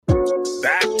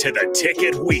Back to the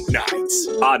Ticket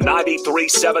weeknights on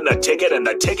 93.7 The Ticket and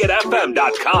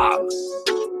theticketfm.com.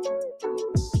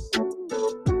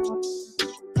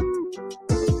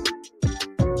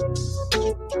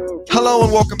 Hello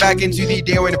and welcome back into the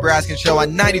Daily Nebraska show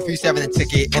on 93.7 The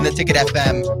Ticket and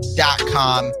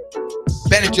theticketfm.com.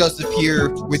 Ben and Joseph here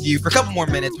with you for a couple more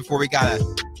minutes before we gotta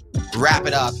wrap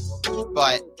it up.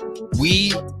 But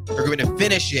we are going to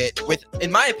finish it with, in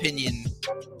my opinion,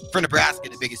 for Nebraska,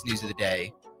 the biggest news of the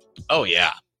day. Oh,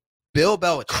 yeah. Bill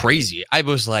Belichick. Crazy. I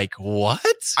was like, what?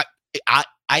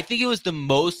 I think it was the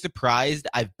most surprised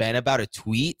I've been about a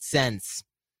tweet since,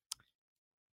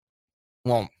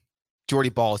 well, Jordy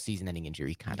Ball's season-ending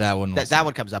injury. That one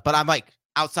comes up. But I'm like,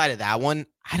 outside of that one,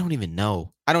 I don't even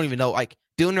know. Like,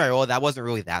 Dylan Raiola, that wasn't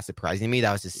really that surprising to me.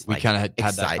 That was just we like, kind of had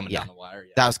that coming down the wire.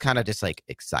 Yeah. That was kind of just like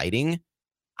exciting.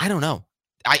 I don't know.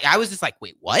 I was just like,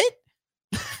 wait, what?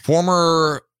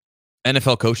 Former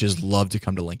NFL coaches love to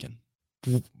come to Lincoln.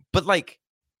 But like,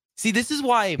 see, this is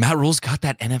why Matt Rule's got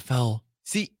that NFL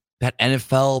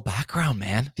background,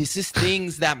 man. This is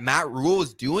things that Matt Rule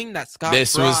is doing that Scott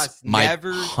This Frost was my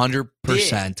never 100%.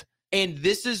 did. And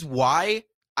this is why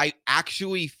I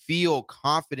actually feel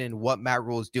confident in what Matt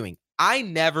Rule is doing. I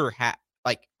never had,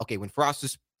 like, okay, when Frost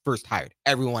was first hired,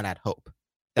 everyone had hope.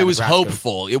 It was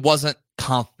hopeful. It wasn't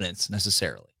confidence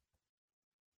necessarily.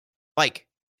 Like,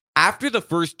 after the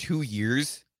first 2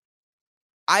 years,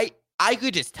 I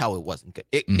could just tell it wasn't good.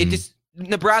 It just,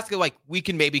 Nebraska, like, we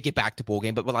can maybe get back to bowl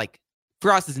game, but like,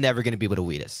 Frost is never going to be able to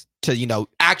lead us to,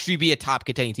 actually be a top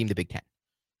contending team in the Big Ten.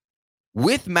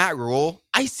 With Matt Rule,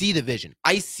 I see the vision.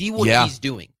 I see what he's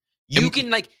doing.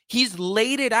 He's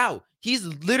laid it out. He's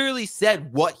literally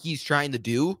said what he's trying to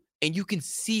do, and you can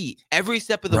see every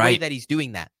step of the way that he's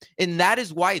doing that. And that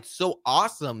is why it's so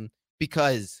awesome,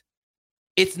 because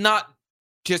it's not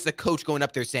just a coach going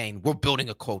up there saying, we're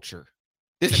building a culture.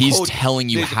 He's telling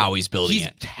you how he's building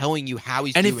it. He's telling you how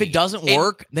he's doing it. And if it doesn't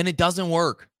work, then it doesn't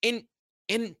work. And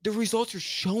the results are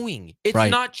showing. It's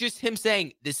not just him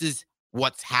saying, this is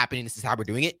what's happening, this is how we're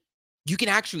doing it. You can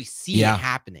actually see it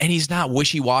happening. And he's not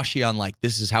wishy-washy on like,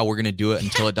 this is how we're going to do it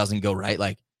until it doesn't go right.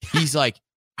 Like, he's like,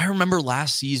 I remember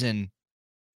last season,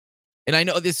 and I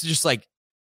know this is just like,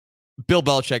 Bill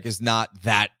Belichick is not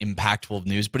that impactful of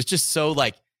news, but it's just so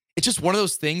like, it's just one of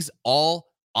those things all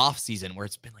off season where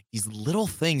it's been like these little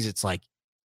things. It's like,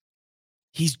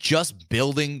 he's just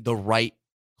building the right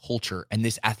culture. And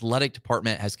this athletic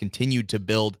department has continued to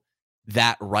build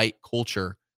that right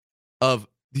culture of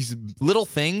these little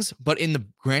things, but in the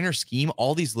grander scheme,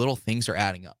 all these little things are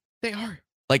adding up. They are.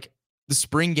 Like the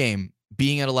spring game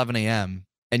being at 11 a.m.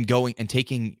 and going and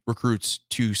taking recruits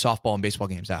to softball and baseball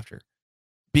games after.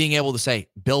 Being able to say,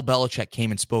 Bill Belichick came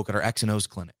and spoke at our X and O's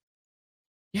clinic.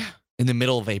 Yeah. In the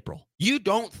middle of April. You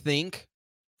don't think,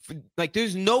 like,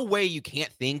 there's no way you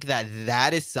can't think that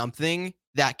that is something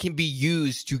that can be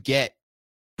used to get,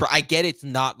 I get it's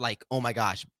not like, oh my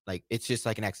gosh, like, it's just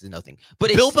like an X and O thing.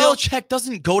 But Bill Belichick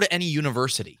doesn't go to any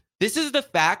university. This is the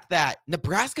fact that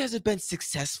Nebraska hasn't been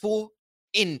successful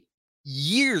in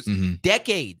years,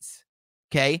 decades,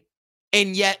 okay?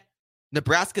 And yet,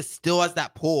 Nebraska still has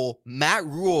that pull. Matt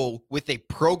Rule, with a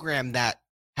program that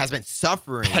has been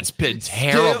suffering. That's been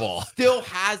terrible. Still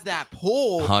has that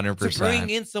pull 100%. to bring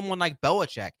in someone like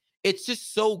Belichick. It's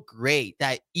just so great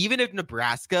that even if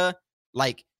Nebraska,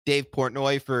 like Dave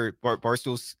Portnoy for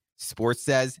Barstool Sports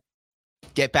says,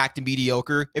 get back to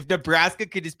mediocre. If Nebraska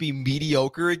could just be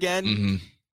mediocre again,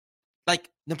 like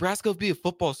Nebraska would be a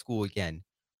football school again.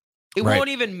 It won't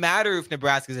even matter if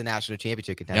Nebraska's a national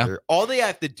championship contender. Yeah. All they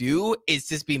have to do is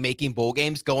just be making bowl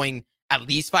games, going at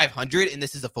least 500, and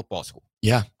this is a football school.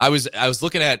 Yeah, I was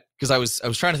looking at, because I was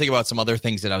trying to think about some other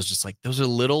things that I was just like, those are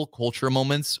little culture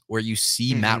moments where you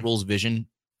see Matt Rule's vision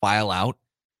file out.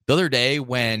 The other day,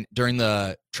 when during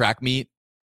the track meet,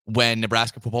 when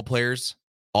Nebraska football players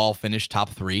all finished top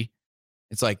 3,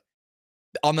 it's like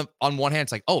on one hand,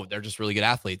 it's like, oh, they're just really good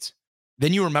athletes.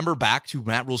 Then you remember back to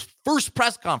Matt Rule's first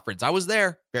press conference. I was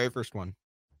there. Very first one.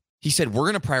 He said, we're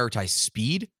going to prioritize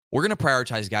speed. We're going to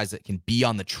prioritize guys that can be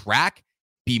on the track,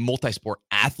 be multi-sport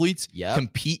athletes,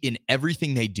 compete in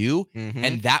everything they do,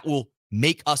 and that will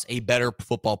make us a better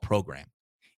football program.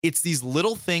 It's these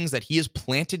little things that he has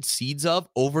planted seeds of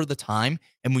over the time,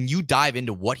 and when you dive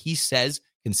into what he says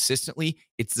consistently,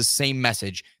 it's the same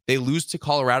message. They lose to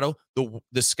Colorado.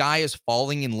 The sky is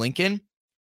falling in Lincoln.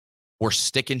 We're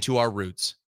sticking to our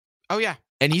roots. Oh, yeah.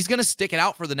 And he's going to stick it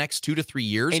out for the next 2 to 3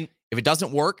 years. And if it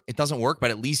doesn't work, it doesn't work,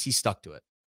 but at least he stuck to it.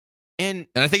 And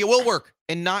I think it will work.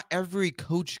 And not every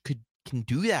coach can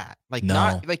do that.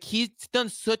 Like, he's done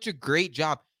such a great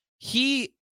job.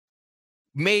 He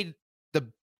made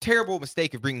terrible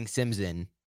mistake of bringing Sims in,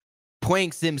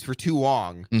 playing Sims for too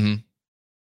long. Mm-hmm.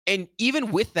 And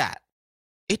even with that,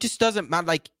 it just doesn't matter.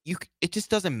 Like it just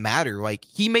doesn't matter. Like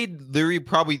he made literally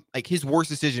probably like his worst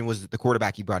decision was the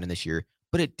quarterback he brought in this year,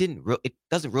 but it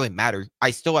doesn't really matter.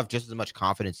 I still have just as much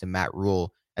confidence in Matt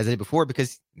Rule as I did before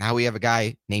because now we have a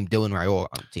guy named Dylan Raiola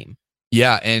on the team.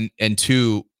 Yeah, and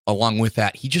two, along with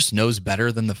that, he just knows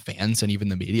better than the fans and even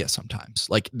the media sometimes.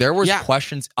 Like there was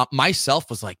questions. Myself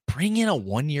was like, bring in a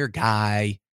 1-year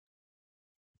guy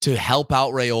to help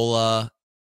out Raiola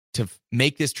to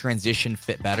make this transition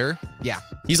fit better. Yeah.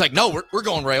 He's like, no, we're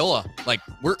going Raiola. Like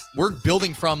we're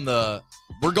building we're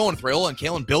going with Raiola and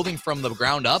Kalen building from the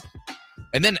ground up.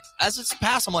 And then as it's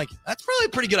passed, I'm like, that's probably a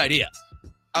pretty good idea.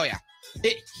 Oh yeah.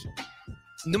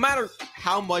 No matter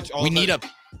how much all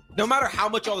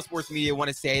the sports media want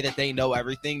to say that they know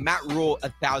everything, Matt Rule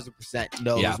 1,000%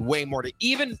 knows way more.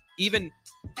 He's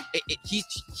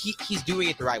doing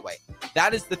it the right way.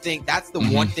 That is the thing. That's the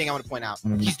one thing I want to point out.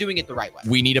 He's doing it the right way.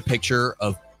 We need a picture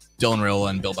of Dylan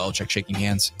Raiola and Bill Belichick shaking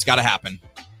hands. It's got to happen.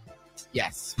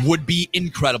 Yes. Would be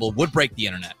incredible. Would break the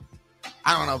internet.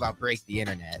 I don't know about break the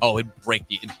internet. Oh, it'd break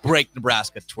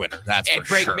Nebraska Twitter.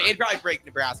 It'd probably break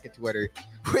Nebraska Twitter.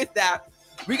 With that,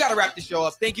 we got to wrap the show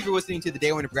up. Thank you for listening to the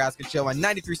Day One Nebraska Show on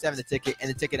 93.7 The Ticket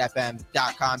and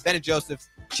theticketfm.com. Ben and Joseph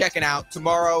checking out.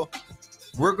 Tomorrow,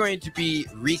 we're going to be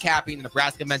recapping the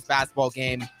Nebraska men's basketball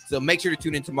game. So make sure to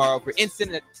tune in tomorrow for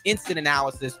instant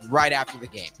analysis right after the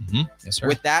game. Yes, sir.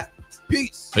 With that,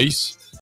 peace. Peace.